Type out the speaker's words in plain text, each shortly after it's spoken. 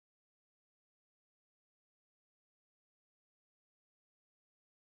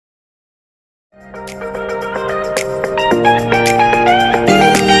Ayan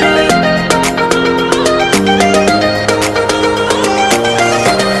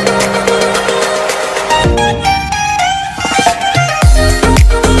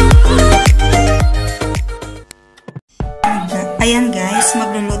guys,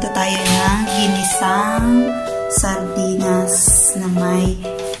 magluluto tayo ng ginisang sardinas na may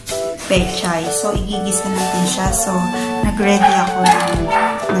pechay. So, igigisa natin siya. So, nag-ready ako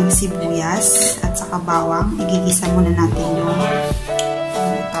ng sibuyas at saka bawang. Igigisa muna natin yung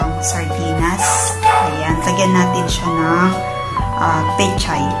itong sardinas. Ayan, lagyan natin siya ng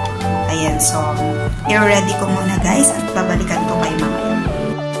pechay. Ayan, so, i-ready ko muna guys at babalikan ko kayo mamaya.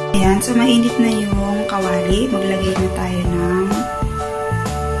 Ayan, so mainit na yung kawali. Maglagay na tayo ng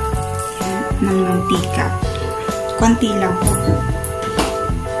mantika. Konti lang po.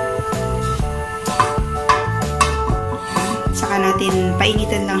 Saka natin,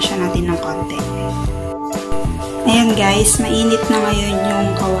 painitan lang siya natin ng konti. Ayan guys, mainit na ngayon yung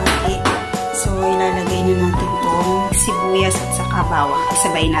kawali. So, ilalagay na natin itong sibuyas at saka bawang.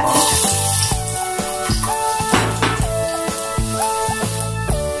 Isabay natin siya.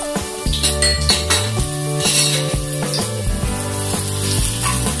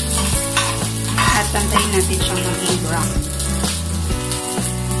 Tantayin natin siyang maging brown.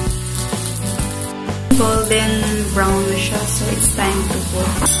 Golden brown na siya. So, it's time to put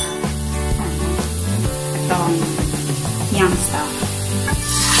itong yum stuff.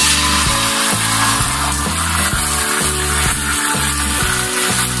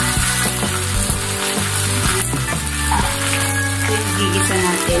 So, gigisa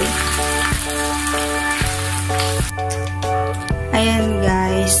natin. Ayan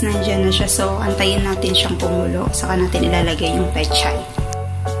guys, nandiyan na siya. So, antayin natin siyang kumulo. Saka natin ilalagay yung pechay.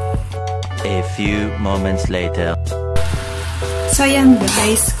 A few moments later. So, ayan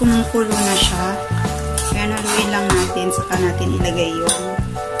guys, kumukulo na siya. Ayan, haluin lang natin. Saka natin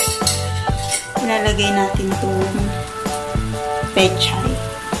ilalagay natin itong pechay.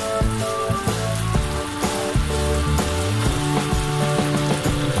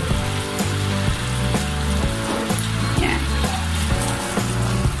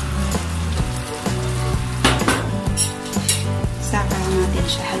 Saka natin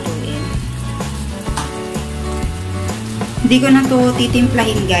siya haluin. Hindi ko na to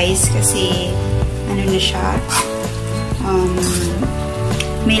titimplahin guys kasi ano na siya,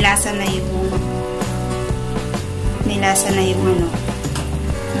 may lasa na yung ano,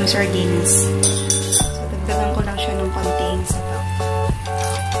 yung sardinas. So, dagdagan ko lang siya ng konting sabaw.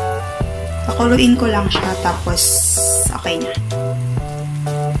 Pakuluin ko lang siya tapos okay na.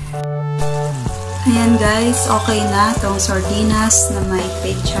 Ayan guys, okay na itong sardinas na may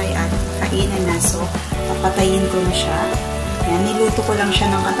pechay at kainan na. So, papatayin ko na siya. Ayan, niluto ko lang siya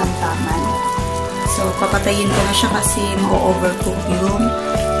ng katamtaman. So, papatayin ko na siya kasi ma-overcook yung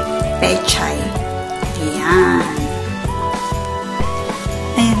pechay. Ayan.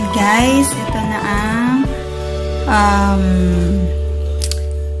 Ayan guys, ito na ang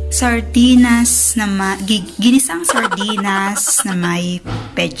sardinas na ginisang sardinas na may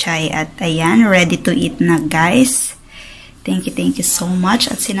pechay at ayan, ready to eat na guys. Thank you so much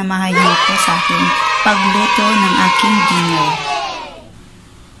at sinamahan niyo ako sa aking pagluto ng aking dinner.